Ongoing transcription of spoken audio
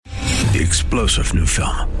The explosive new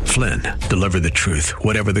film, Flynn, deliver the truth,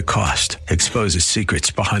 whatever the cost, exposes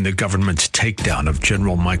secrets behind the government's takedown of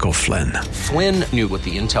General Michael Flynn. Flynn knew what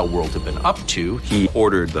the intel world had been up to. He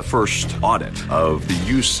ordered the first audit of the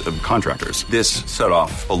use of contractors. This set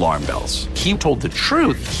off alarm bells. He told the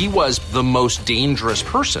truth. He was the most dangerous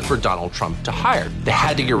person for Donald Trump to hire. They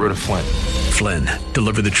had to get rid of Flynn. Flynn,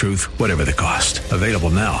 deliver the truth, whatever the cost. Available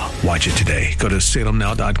now. Watch it today. Go to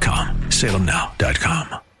salemnow.com.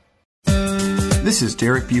 salemnow.com. This is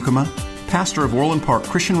Derek Buikema, pastor of Orland Park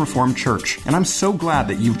Christian Reformed Church, and I'm so glad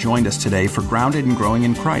that you've joined us today for Grounded and Growing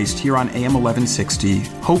in Christ here on AM 1160,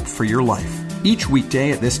 Hope for Your Life. Each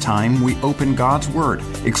weekday at this time, we open God's Word,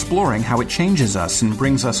 exploring how it changes us and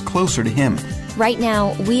brings us closer to Him. Right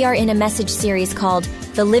now, we are in a message series called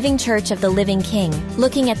The Living Church of the Living King,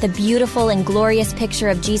 looking at the beautiful and glorious picture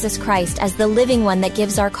of Jesus Christ as the living one that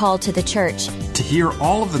gives our call to the church. To hear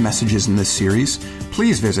all of the messages in this series,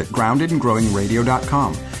 please visit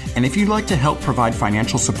groundedandgrowingradio.com. And if you'd like to help provide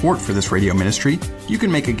financial support for this radio ministry, you can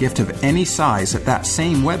make a gift of any size at that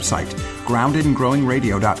same website,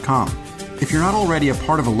 groundedandgrowingradio.com. If you're not already a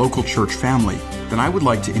part of a local church family, then I would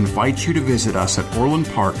like to invite you to visit us at Orland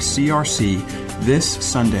Park CRC this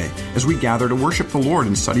Sunday as we gather to worship the Lord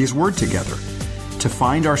and study His Word together. To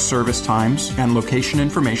find our service times and location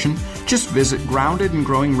information, just visit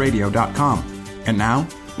groundedandgrowingradio.com. And now,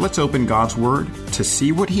 let's open God's Word to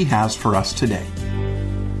see what He has for us today.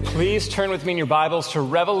 Please turn with me in your Bibles to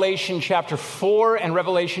Revelation chapter 4 and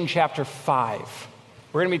Revelation chapter 5.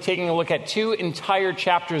 We're going to be taking a look at two entire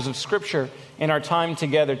chapters of Scripture in our time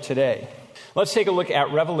together today. Let's take a look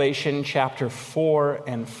at Revelation chapter 4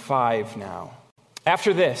 and 5 now.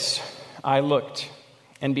 After this, I looked,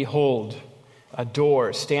 and behold, a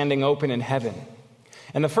door standing open in heaven.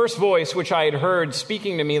 And the first voice which I had heard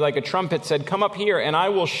speaking to me like a trumpet said, "Come up here, and I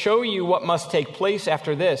will show you what must take place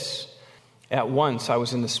after this." At once I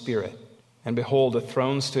was in the Spirit, and behold, a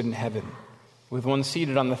throne stood in heaven, with one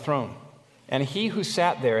seated on the throne. And he who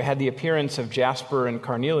sat there had the appearance of jasper and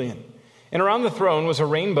carnelian. And around the throne was a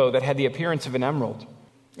rainbow that had the appearance of an emerald.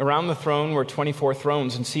 Around the throne were 24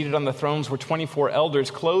 thrones, and seated on the thrones were 24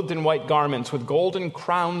 elders, clothed in white garments, with golden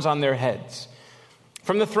crowns on their heads.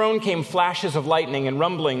 From the throne came flashes of lightning and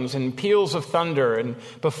rumblings and peals of thunder, and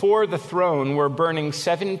before the throne were burning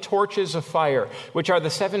 7 torches of fire, which are the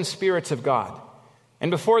 7 spirits of God. And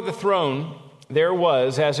before the throne there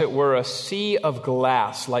was, as it were, a sea of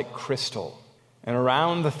glass like crystal. And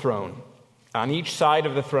around the throne, on each side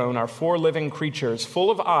of the throne, are 4 living creatures, full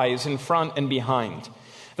of eyes in front and behind.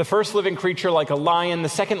 The first living creature like a lion, the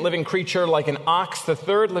second living creature like an ox, the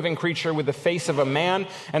third living creature with the face of a man,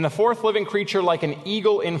 and the fourth living creature like an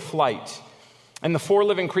eagle in flight. And the 4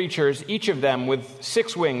 living creatures, each of them with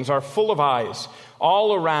 6 wings, are full of eyes,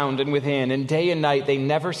 all around and within, and day and night they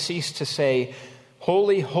never cease to say,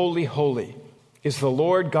 "Holy, holy, holy is the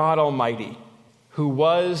Lord God Almighty, who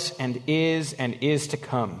was and is to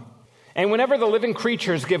come." And whenever the living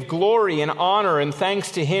creatures give glory and honor and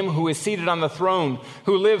thanks to Him who is seated on the throne,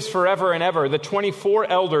 who lives forever and ever, the 24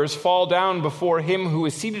 elders fall down before Him who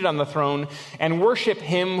is seated on the throne and worship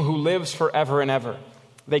Him who lives forever and ever.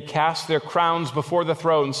 They cast their crowns before the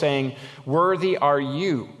throne, saying, "Worthy are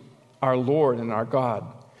you, our Lord and our God,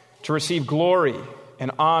 to receive glory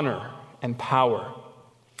and honor and power.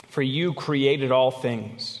 For you created all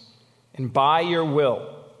things, and by your will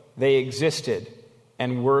they existed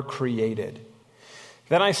and were created."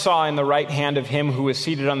 Then I saw in the right hand of Him who was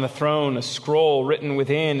seated on the throne a scroll written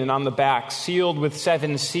within and on the back, sealed with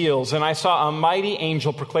 7 seals. And I saw a mighty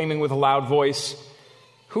angel proclaiming with a loud voice,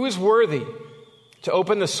 "Who is worthy to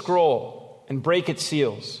open the scroll and break its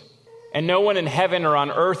seals?" And no one in heaven or on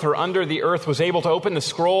earth or under the earth was able to open the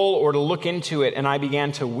scroll or to look into it. And I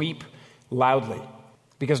began to weep loudly,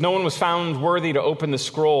 because no one was found worthy to open the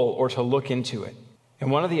scroll or to look into it. And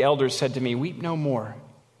one of the elders said to me, "Weep no more.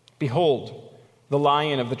 Behold, the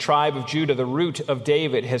Lion of the tribe of Judah, the Root of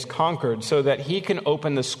David, has conquered, so that He can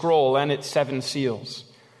open the scroll and its 7 seals."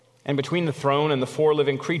 And between the throne and the 4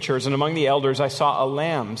 living creatures and among the elders I saw a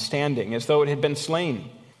lamb standing as though it had been slain,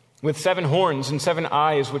 with 7 horns and 7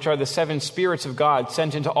 eyes, which are the 7 spirits of God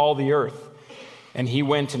sent into all the earth. And He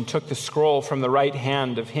went and took the scroll from the right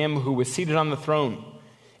hand of Him who was seated on the throne.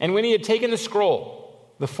 And when He had taken the scroll,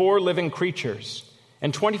 the 4 living creatures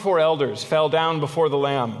and 24 elders fell down before the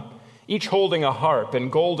Lamb, each holding a harp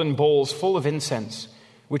and golden bowls full of incense,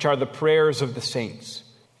 which are the prayers of the saints.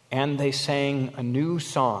 And they sang a new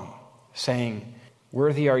song, saying,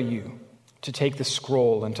 "Worthy are you to take the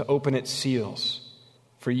scroll and to open its seals.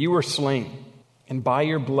 For you were slain, and by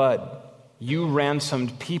your blood you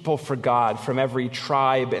ransomed people for God from every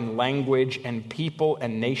tribe and language and people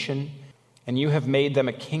and nation. and you have made them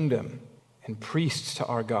a kingdom and priests to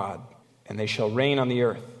our God, and they shall reign on the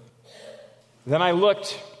earth. Then I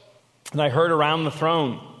looked, and I heard around the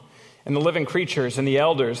throne and the living creatures and the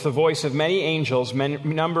elders the voice of many angels,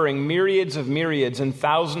 numbering myriads of myriads and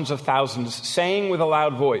thousands of thousands, saying with a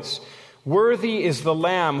loud voice, "Worthy is the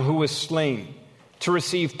Lamb who was slain to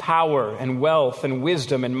receive power and wealth and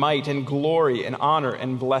wisdom and might and glory and honor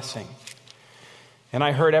and blessing." And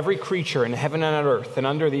I heard every creature in heaven and on earth and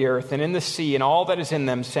under the earth and in the sea and all that is in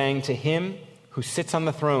them saying, "To him who sits on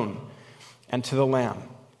the throne and to the Lamb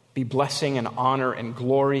be blessing and honor and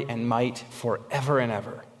glory and might forever and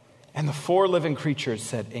ever." And the four living creatures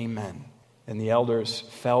said, "Amen." And the elders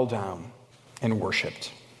fell down and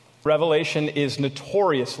worshiped. Revelation is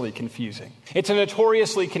notoriously confusing. It's a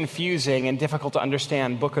notoriously confusing and difficult to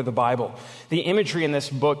understand book of the Bible. The imagery in this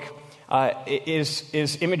book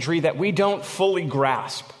is imagery that we don't fully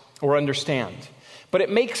grasp or understand. But it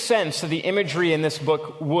makes sense that the imagery in this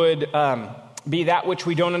book would be that which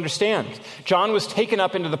we don't understand. John was taken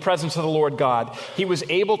up into the presence of the Lord God. He was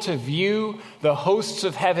able to view the hosts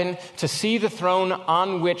of heaven, to see the throne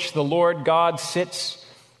on which the Lord God sits.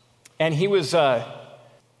 And he was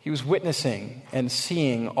witnessing and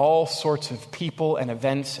seeing all sorts of people and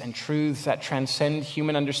events and truths that transcend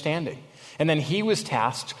human understanding. And then he was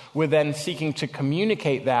tasked with then seeking to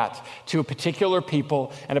communicate that to a particular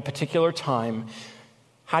people at a particular time.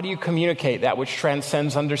 How do you communicate that which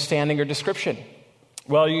transcends understanding or description?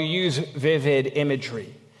 Well, you use vivid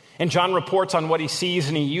imagery. And John reports on what he sees,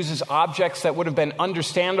 and he uses objects that would have been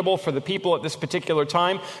understandable for the people at this particular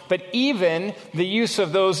time. But even the use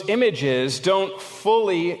of those images don't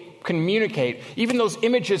fully communicate. Even those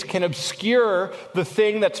images can obscure the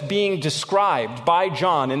thing that's being described by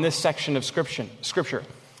John in this section of Scripture.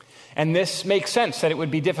 And this makes sense that it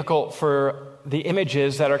would be difficult for the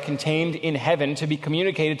images that are contained in heaven to be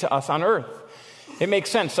communicated to us on earth. It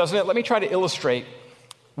makes sense, doesn't it? Let me try to illustrate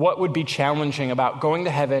what would be challenging about going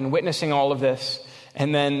to heaven, witnessing all of this,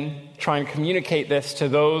 and then trying to communicate this to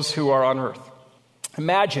those who are on earth.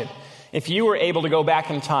 Imagine if you were able to go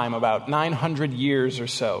back in time about 900 years or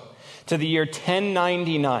so to the year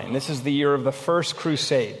 1099. This is the year of the First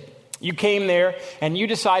Crusade. You came there and you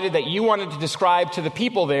decided that you wanted to describe to the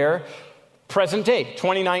people there present day,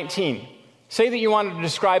 2019. Say that you wanted to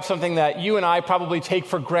describe something that you and I probably take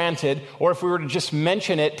for granted, or if we were to just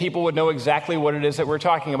mention it, people would know exactly what it is that we're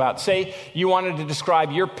talking about. Say you wanted to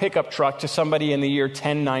describe your pickup truck to somebody in the year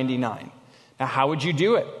 1099. Now, how would you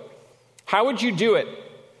do it? How would you do it?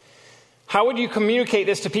 How would you communicate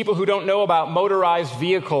this to people who don't know about motorized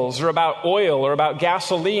vehicles, or about oil, or about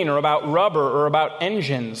gasoline, or about rubber, or about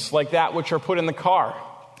engines like that which are put in the car?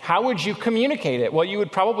 How would you communicate it? Well, you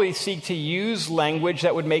would probably seek to use language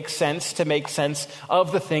that would make sense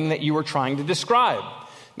of the thing that you were trying to describe.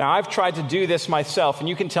 Now, I've tried to do this myself, and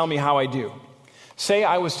you can tell me how I do. Say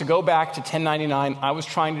I was to go back to 1099. I was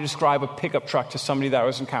trying to describe a pickup truck to somebody that I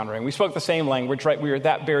was encountering. We spoke the same language, right?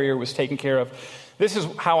 That barrier was taken care of. This is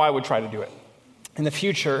how I would try to do it. In the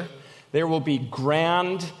future, there will be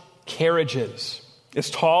grand carriages, as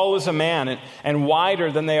tall as a man and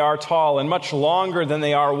wider than they are tall and much longer than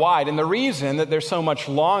they are wide. And the reason that they're so much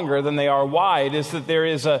longer than they are wide is that there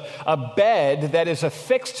is a bed that is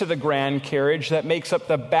affixed to the grand carriage that makes up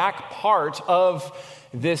the back part of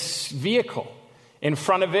this vehicle. In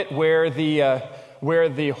front of it, where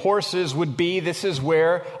the horses would be, this is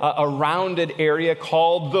where a rounded area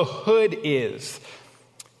called the hood is.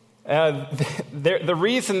 The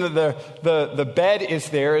reason that the bed is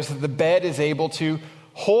there is that the bed is able to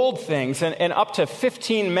hold things, and up to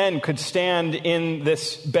 15 men could stand in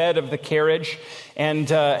this bed of the carriage and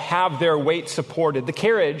have their weight supported. The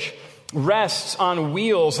carriage rests on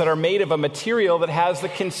wheels that are made of a material that has the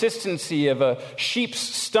consistency of a sheep's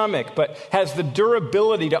stomach, but has the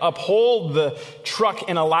durability to uphold the truck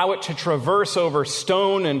and allow it to traverse over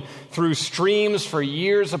stone and through streams for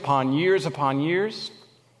years upon years upon years.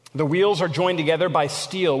 The wheels are joined together by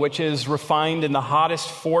steel, which is refined in the hottest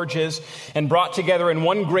forges and brought together in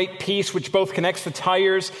one great piece, which both connects the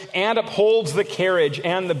tires and upholds the carriage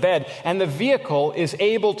and the bed. And the vehicle is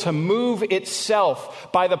able to move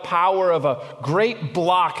itself by the power of a great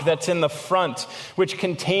block that's in the front, which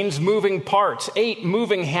contains moving parts, 8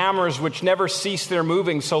 moving hammers which never cease their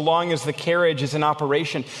moving so long as the carriage is in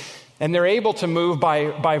operation. And they're able to move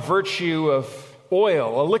by virtue of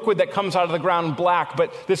oil, a liquid that comes out of the ground black,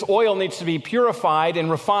 but this oil needs to be purified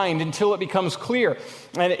and refined until it becomes clear.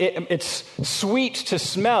 And it's sweet to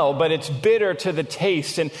smell, but it's bitter to the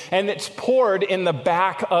taste. And it's poured in the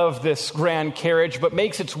back of this grand carriage, but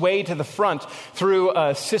makes its way to the front through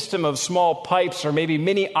a system of small pipes or maybe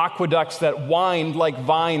mini aqueducts that wind like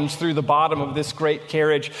vines through the bottom of this great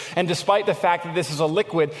carriage. And despite the fact that this is a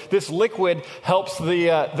liquid, this liquid helps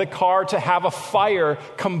the car to have a fire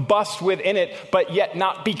combust within it, but yet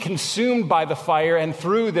not be consumed by the fire. And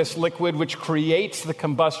through this liquid, which creates the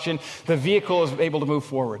combustion, the vehicle is able to move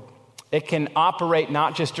forward. It can operate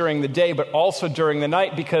not just during the day, but also during the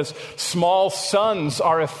night, because small suns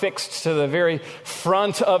are affixed to the very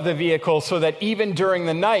front of the vehicle so that even during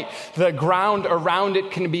the night, the ground around it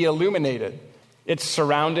can be illuminated. It's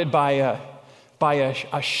surrounded by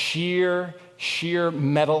a sheer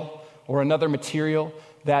metal or another material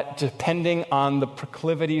that, depending on the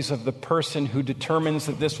proclivities of the person who determines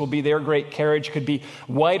that this will be their great carriage, could be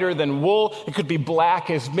whiter than wool, it could be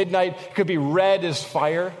black as midnight, it could be red as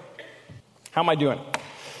fire. How am I doing?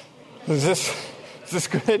 Is this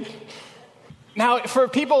good? Now, for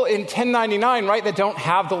people in 1099, right, that don't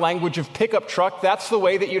have the language of pickup truck, that's the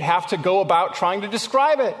way that you'd have to go about trying to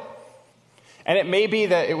describe it. And it may be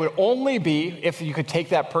that it would only be if you could take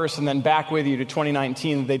that person then back with you to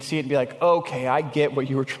 2019, they'd see it and be like, okay, I get what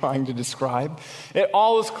you were trying to describe. It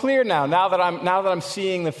all is clear now that I'm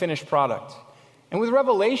seeing the finished product. And with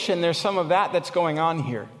Revelation, there's some of that's going on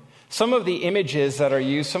here. Some of the images that are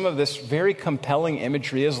used, some of this very compelling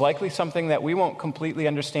imagery is likely something that we won't completely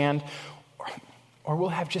understand, or we'll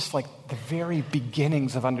have just like the very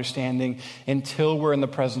beginnings of understanding until we're in the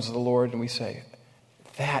presence of the Lord and we say,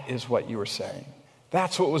 that is what you were saying.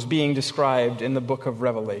 That's what was being described in the book of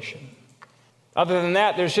Revelation. Other than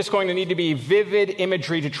that, there's just going to need to be vivid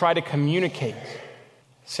imagery to try to communicate,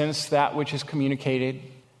 since that which is communicated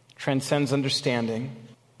transcends understanding,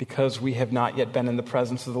 because we have not yet been in the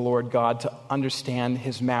presence of the Lord God to understand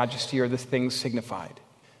his majesty or the things signified.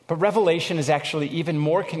 But Revelation is actually even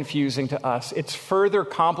more confusing to us. It's further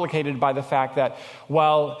complicated by the fact that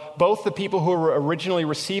while both the people who were originally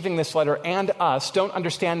receiving this letter and us don't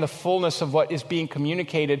understand the fullness of what is being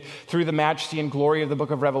communicated through the majesty and glory of the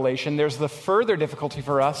book of Revelation, there's the further difficulty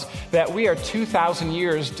for us that we are 2,000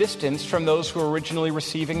 years distanced from those who were originally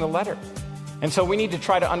receiving the letter. And so we need to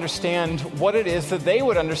try to understand what it is that they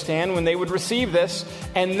would understand when they would receive this,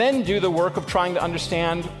 and then do the work of trying to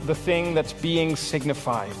understand the thing that's being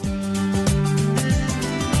signified.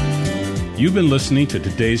 You've been listening to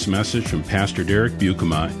today's message from Pastor Derek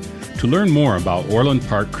Buikema. To learn more about Orland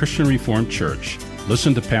Park Christian Reformed Church,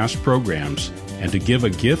 listen to past programs, and to give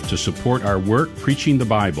a gift to support our work preaching the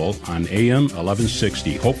Bible on AM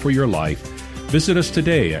 1160 Hope for Your Life, visit us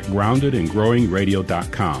today at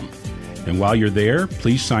groundedandgrowingradio.com. And while you're there,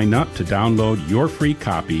 please sign up to download your free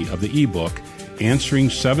copy of the ebook,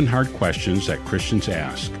 Answering 7 Hard Questions That Christians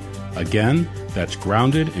Ask. Again, that's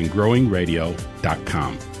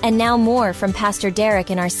groundedandgrowingradio.com. And now more from Pastor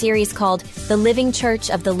Derek in our series called The Living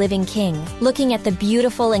Church of the Living King, looking at the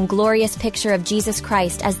beautiful and glorious picture of Jesus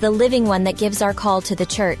Christ as the living one that gives our call to the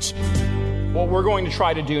church. What we're going to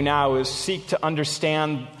try to do now is seek to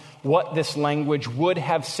understand what this language would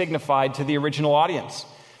have signified to the original audience.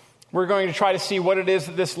 We're going to try to see what it is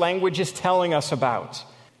that this language is telling us about.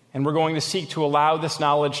 And we're going to seek to allow this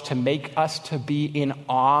knowledge to make us to be in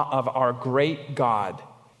awe of our great God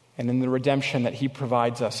and in the redemption that he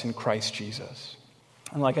provides us in Christ Jesus.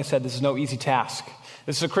 And like I said, this is no easy task.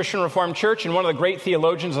 This is a Christian Reformed church, and one of the great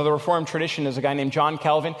theologians of the Reformed tradition is a guy named John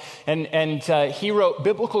Calvin. And he wrote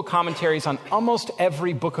biblical commentaries on almost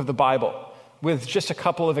every book of the Bible, with just a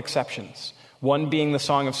couple of exceptions. One being the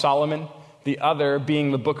Song of Solomon, the other being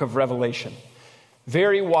the book of Revelation.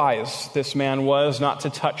 Very wise this man was not to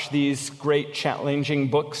touch these great challenging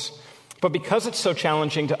books. But because it's so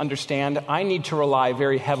challenging to understand, I need to rely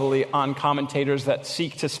very heavily on commentators that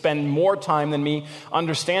seek to spend more time than me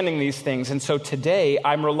understanding these things. And so today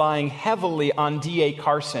I'm relying heavily on D.A.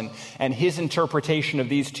 Carson and his interpretation of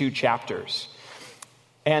these 2 chapters.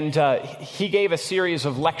 And he gave a series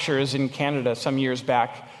of lectures in Canada some years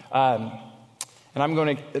back. And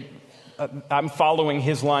I'm following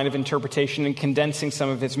his line of interpretation and condensing some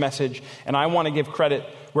of his message, and I want to give credit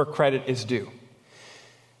where credit is due.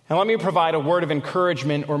 And let me provide a word of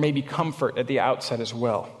encouragement or maybe comfort at the outset as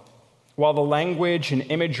well. While the language and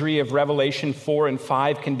imagery of Revelation 4 and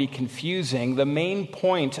 5 can be confusing, the main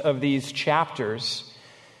point of these chapters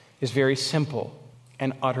is very simple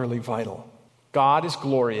and utterly vital. God is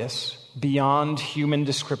glorious beyond human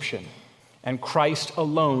description, and Christ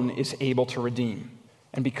alone is able to redeem.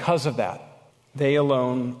 And because of that, They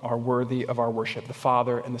alone are worthy of our worship. The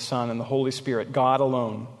Father and the Son and the Holy Spirit. God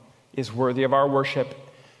alone is worthy of our worship,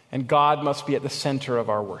 and God must be at the center of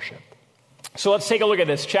our worship. So let's take a look at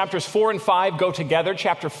this. Chapters 4 and 5 go together.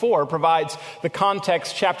 Chapter 4 provides the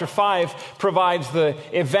context. Chapter 5 provides the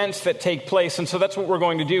events that take place. And so that's what we're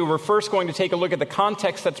going to do. We're first going to take a look at the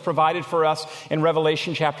context that's provided for us in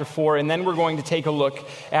Revelation chapter 4, and then we're going to take a look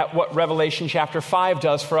at what Revelation chapter 5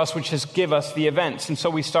 does for us, which is give us the events. And so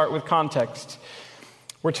we start with context.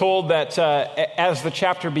 We're told that as the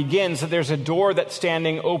chapter begins, that there's a door that's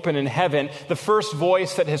standing open in heaven. The first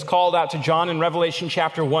voice that has called out to John in Revelation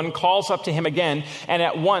chapter 1 calls up to him again, and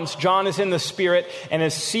at once John is in the Spirit and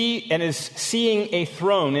is seeing a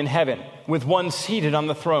throne in heaven with one seated on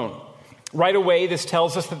the throne. Right away, this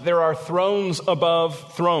tells us that there are thrones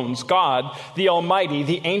above thrones. God, the Almighty,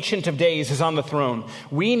 the Ancient of Days, is on the throne.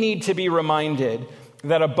 We need to be reminded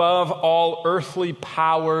that above all earthly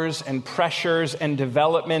powers and pressures and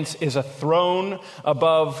developments is a throne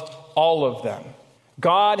above all of them.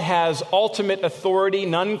 God has ultimate authority.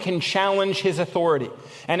 None can challenge his authority.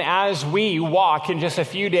 And as we walk in just a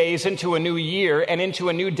few days into a new year and into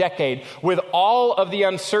a new decade, with all of the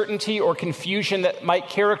uncertainty or confusion that might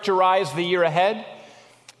characterize the year ahead,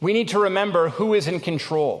 we need to remember who is in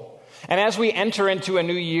control. And as we enter into a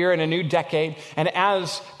new year and a new decade, and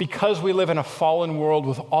because we live in a fallen world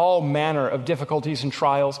with all manner of difficulties and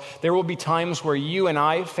trials, there will be times where you and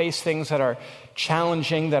I face things that are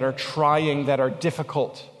challenging, that are trying, that are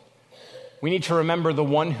difficult. We need to remember the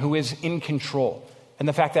one who is in control, and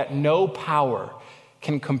the fact that no power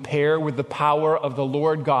can compare with the power of the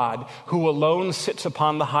Lord God, who alone sits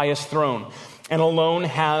upon the highest throne and alone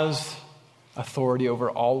has authority over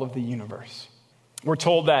all of the universe. We're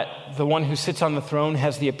told that the one who sits on the throne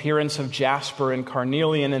has the appearance of jasper and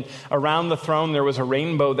carnelian, and around the throne there was a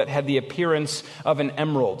rainbow that had the appearance of an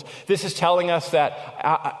emerald. This is telling us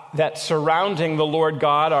that surrounding the Lord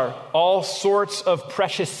God are all sorts of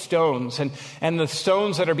precious stones, and the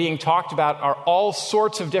stones that are being talked about are all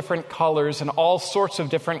sorts of different colors and all sorts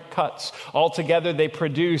of different cuts. Altogether, they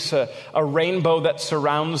produce a rainbow that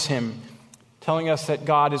surrounds him, telling us that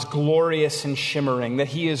God is glorious and shimmering, that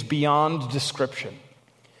he is beyond description.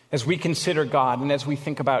 As we consider God and as we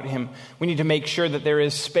think about him, we need to make sure that there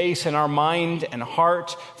is space in our mind and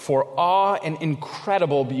heart for awe and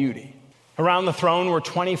incredible beauty. Around the throne were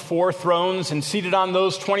 24 thrones, and seated on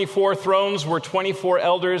those 24 thrones were 24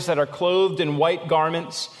 elders that are clothed in white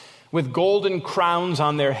garments with golden crowns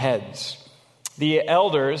on their heads. The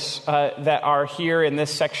elders that are here in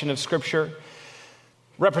this section of Scripture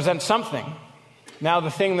represent something. Now,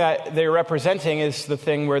 the thing that they're representing is the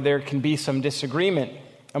thing where there can be some disagreement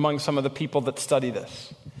among some of the people that study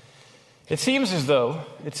this. It seems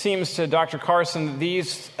to Dr. Carson that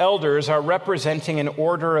these elders are representing an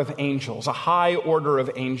order of angels, a high order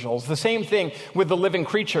of angels. The same thing with the living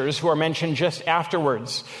creatures who are mentioned just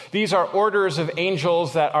afterwards. These are orders of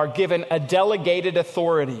angels that are given a delegated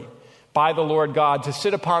authority by the Lord God to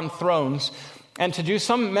sit upon thrones and to do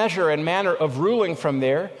some measure and manner of ruling from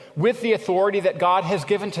there with the authority that God has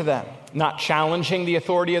given to them, not challenging the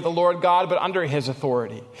authority of the Lord God, but under his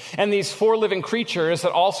authority. And these four living creatures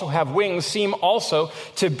that also have wings seem also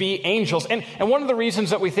to be angels. And one of the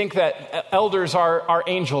reasons that we think that elders are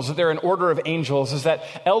angels, that they're an order of angels, is that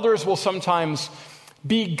elders will sometimes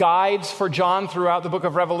be guides for John throughout the book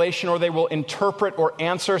of Revelation, or they will interpret or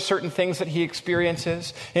answer certain things that he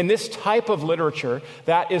experiences. In this type of literature,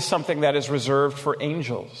 that is something that is reserved for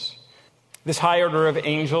angels. This high order of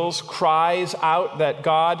angels cries out that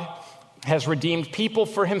God has redeemed people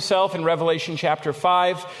for himself in Revelation chapter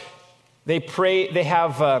 5. They pray, they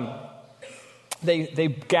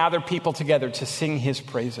gather people together to sing his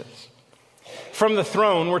praises. From the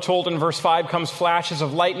throne, we're told in verse 5, comes flashes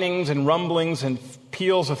of lightnings and rumblings and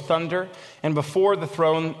peals of thunder. And before the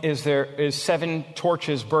throne is 7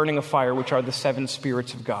 torches burning a fire, which are the 7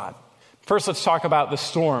 spirits of God. First, let's talk about the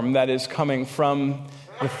storm that is coming from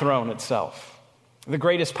the throne itself. The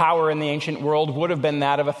greatest power in the ancient world would have been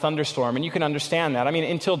that of a thunderstorm. And you can understand that. I mean,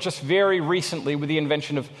 until just very recently, with the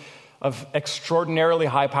invention of extraordinarily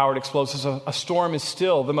high-powered explosives, a storm is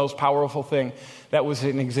still the most powerful thing that was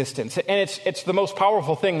in existence. And it's the most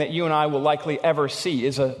powerful thing that you and I will likely ever see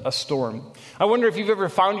is a storm. I wonder if you've ever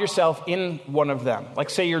found yourself in one of them. Like,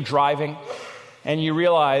 say you're driving and you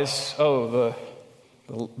realize,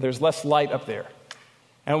 there's less light up there.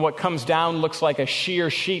 And what comes down looks like a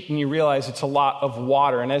sheer sheet, and you realize it's a lot of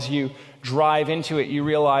water. And as you drive into it, you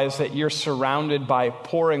realize that you're surrounded by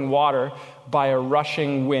pouring water, by a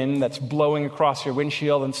rushing wind that's blowing across your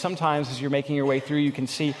windshield. And sometimes as you're making your way through, you can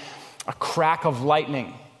see a crack of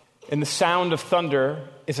lightning And the sound of thunder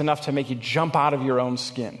is enough to make you jump out of your own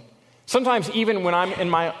skin. Sometimes even when I'm in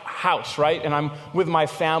my house, right, and I'm with my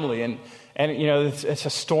family, and it's a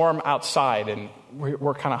storm outside, and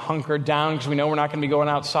we're kind of hunkered down because we know we're not going to be going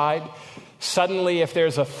outside. Suddenly, if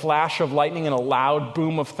there's a flash of lightning and a loud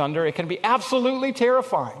boom of thunder, it can be absolutely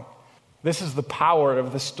terrifying. This is the power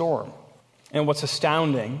of the storm. And what's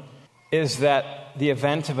astounding is that the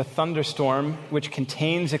event of a thunderstorm, which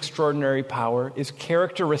contains extraordinary power, is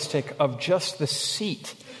characteristic of just the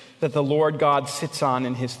seat that the Lord God sits on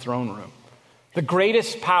in his throne room. The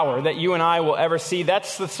greatest power that you and I will ever see,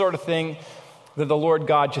 that's the sort of thing that the Lord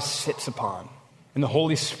God just sits upon. And the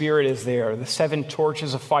Holy Spirit is there, the 7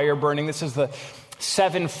 torches of fire burning. This is the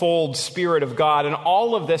 7-fold Spirit of God. And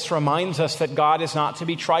all of this reminds us that God is not to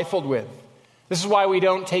be trifled with. This is why we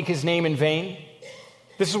don't take his name in vain.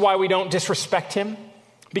 This is why we don't disrespect him,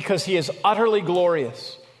 because he is utterly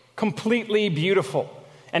glorious, completely beautiful,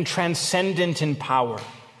 and transcendent in power.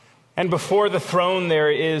 And before the throne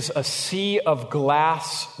there is a sea of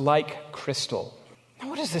glass like crystal. Now,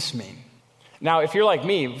 what does this mean? Now, if you're like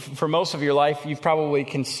me, for most of your life, you've probably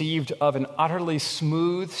conceived of an utterly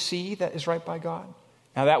smooth sea that is right by God.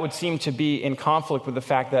 Now, that would seem to be in conflict with the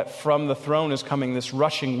fact that from the throne is coming this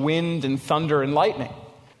rushing wind and thunder and lightning.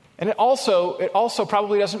 And it also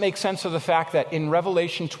probably doesn't make sense of the fact that in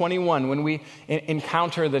Revelation 21, when we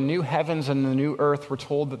encounter the new heavens and the new earth, we're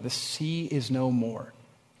told that the sea is no more.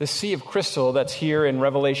 The sea of crystal that's here in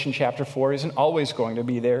Revelation chapter 4 isn't always going to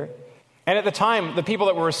be there. And at the time, the people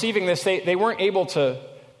that were receiving this, they weren't able to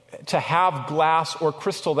have glass or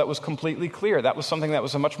crystal that was completely clear. That was something that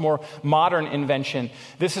was a much more modern invention.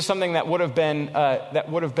 This is something that would have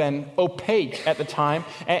been opaque at the time.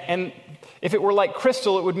 And if it were like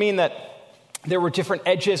crystal, it would mean that there were different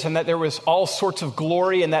edges and that there was all sorts of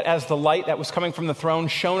glory, and that as the light that was coming from the throne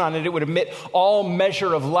shone on it, it would emit all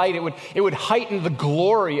measure of light. It would heighten the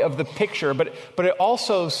glory of the picture, but it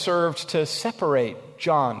also served to separate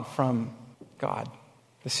John from God.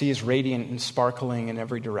 The sea is radiant and sparkling in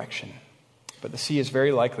every direction, but the sea is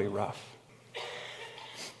very likely rough.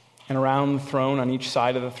 And around the throne, on each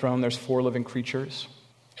side of the throne, there's 4 living creatures.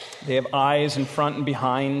 They have eyes in front and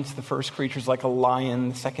behind. The first creature is like a lion.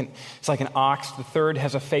 The second is like an ox. The third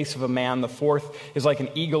has a face of a man. The fourth is like an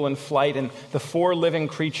eagle in flight. And the 4 living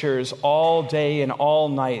creatures, all day and all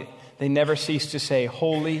night, they never cease to say,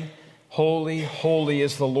 "Holy, holy, holy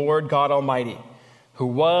is the Lord God Almighty, who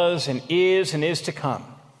was and is to come."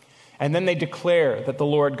 And then they declare that the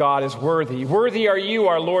Lord God is worthy. "Worthy are you,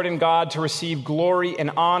 our Lord and God, to receive glory and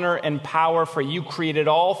honor and power, for you created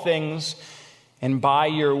all things, and by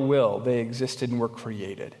your will they existed and were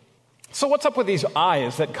created." So what's up with these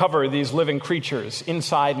eyes that cover these living creatures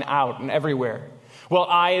inside and out and everywhere? Well,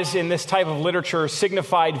 eyes in this type of literature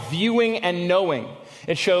signified viewing and knowing.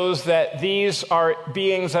 It shows that these are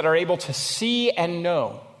beings that are able to see and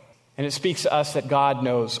know. And it speaks to us that God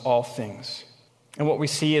knows all things. And what we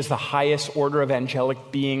see is the highest order of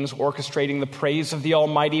angelic beings orchestrating the praise of the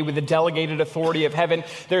Almighty with the delegated authority of heaven.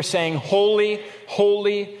 They're saying, "Holy,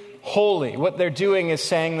 holy, holy." What they're doing is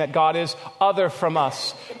saying that God is other from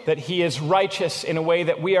us, that he is righteous in a way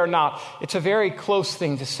that we are not. It's a very close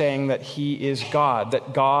thing to saying that he is God,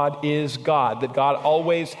 that God is God, that God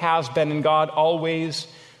always has been and God always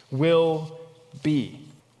will be.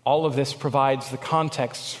 All of this provides the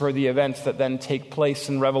context for the events that then take place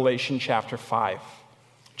in Revelation chapter 5.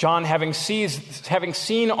 John, having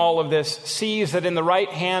seen all of this, sees that in the right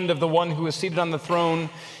hand of the one who is seated on the throne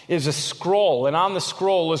is a scroll, and on the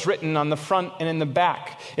scroll is written on the front and in the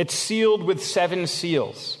back. It's sealed with 7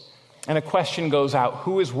 seals. And a question goes out: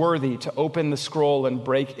 who is worthy to open the scroll and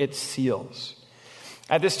break its seals?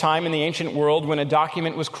 At this time in the ancient world, when a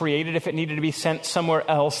document was created, if it needed to be sent somewhere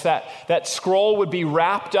else, that scroll would be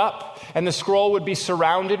wrapped up, and the scroll would be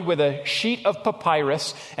surrounded with a sheet of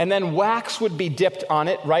papyrus, and then wax would be dipped on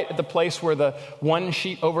it right at the place where the one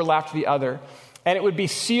sheet overlapped the other. And it would be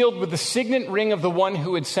sealed with the signet ring of the one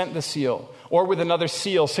who had sent the seal, or with another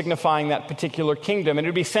seal signifying that particular kingdom. And it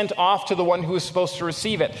would be sent off to the one who was supposed to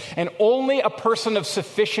receive it. And only a person of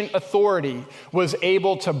sufficient authority was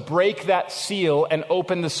able to break that seal and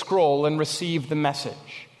open the scroll and receive the message.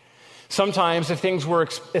 Sometimes, if things were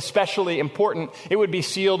especially important, it would be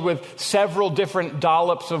sealed with several different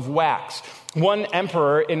dollops of wax. One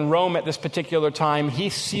emperor in Rome at this particular time, he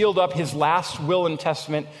sealed up his last will and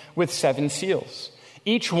testament with 7 seals.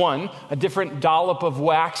 Each one a different dollop of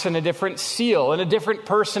wax and a different seal, and a different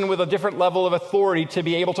person with a different level of authority to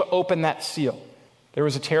be able to open that seal. There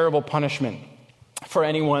was a terrible punishment for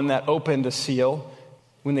anyone that opened a seal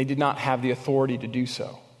when they did not have the authority to do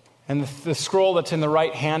so. And the scroll that's in the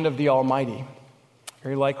right hand of the Almighty,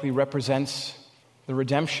 very likely represents the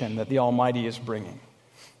redemption that the Almighty is bringing.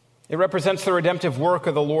 It represents the redemptive work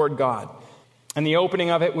of the Lord God. And the opening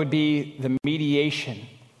of it would be the mediation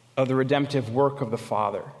of the redemptive work of the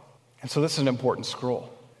Father. And so this is an important scroll.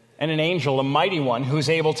 And an angel, a mighty one, who's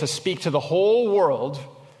able to speak to the whole world,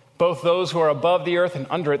 both those who are above the earth and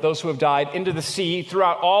under it, those who have died, into the sea,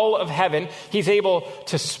 throughout all of heaven. He's able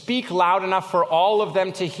to speak loud enough for all of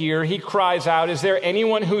them to hear. He cries out, "Is there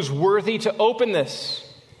anyone who's worthy to open this?"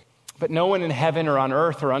 But no one in heaven or on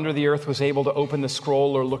earth or under the earth was able to open the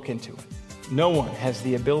scroll or look into it. No one has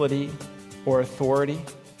the ability or authority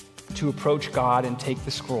to approach God and take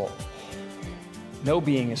the scroll. No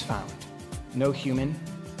being is found. No human,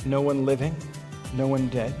 no one living, no one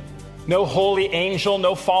dead. No holy angel,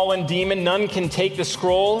 no fallen demon, none can take the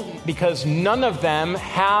scroll because none of them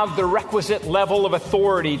have the requisite level of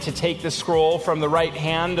authority to take the scroll from the right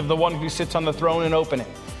hand of the one who sits on the throne and open it.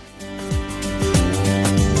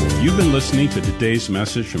 You've been listening to today's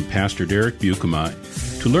message from Pastor Derek Buikema.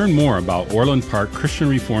 To learn more about Orland Park Christian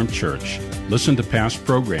Reformed Church, listen to past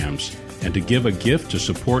programs, and to give a gift to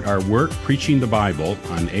support our work preaching the Bible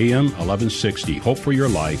on AM 1160, Hope for Your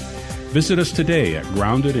Life, visit us today at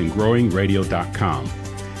groundedandgrowingradio.com.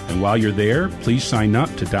 And while you're there, please sign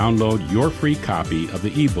up to download your free copy of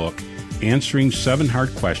the ebook, Answering 7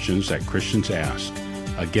 Hard Questions That Christians Ask.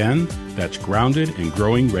 Again, that's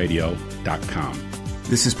groundedandgrowingradio.com.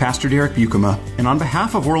 This is Pastor Derek Buikema, and on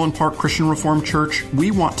behalf of Orland Park Christian Reformed Church,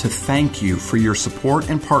 we want to thank you for your support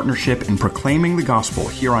and partnership in proclaiming the gospel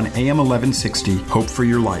here on AM 1160, Hope for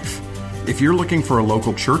Your Life. If you're looking for a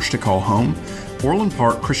local church to call home, Orland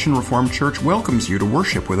Park Christian Reformed Church welcomes you to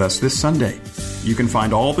worship with us this Sunday. You can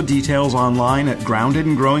find all the details online at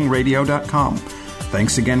groundedandgrowingradio.com.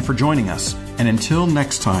 Thanks again for joining us, and until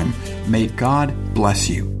next time, may God bless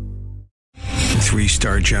you.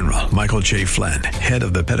 3-star General Michael J. Flynn, head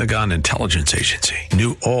of the Pentagon Intelligence Agency,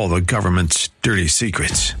 knew all the government's dirty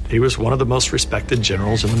secrets. He was one of the most respected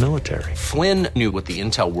generals in the military. Flynn knew what the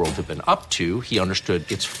intel world had been up to. He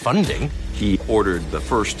understood its funding. He ordered the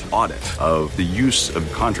first audit of the use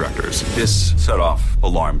of contractors. This set off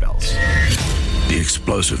alarm bells. The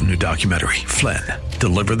explosive new documentary, Flynn,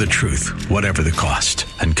 Deliver the Truth, Whatever the Cost,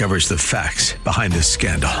 uncovers the facts behind this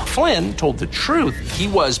scandal. Flynn told the truth. He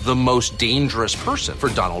was the most dangerous person for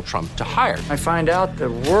Donald Trump to hire. I find out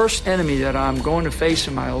the worst enemy that I'm going to face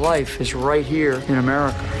in my life is right here in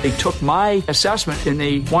America. They took my assessment and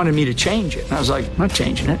they wanted me to change it. And I was like, I'm not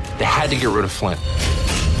changing it. They had to get rid of Flynn.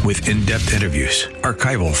 With in-depth interviews,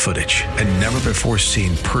 archival footage, and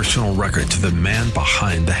never-before-seen personal records of the man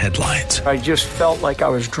behind the headlines. I just felt like I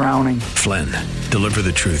was drowning. Flynn, Deliver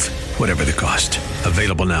the Truth, Whatever the Cost.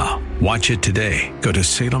 Available now. Watch it today. Go to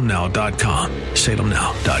salemnow.com.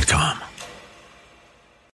 salemnow.com.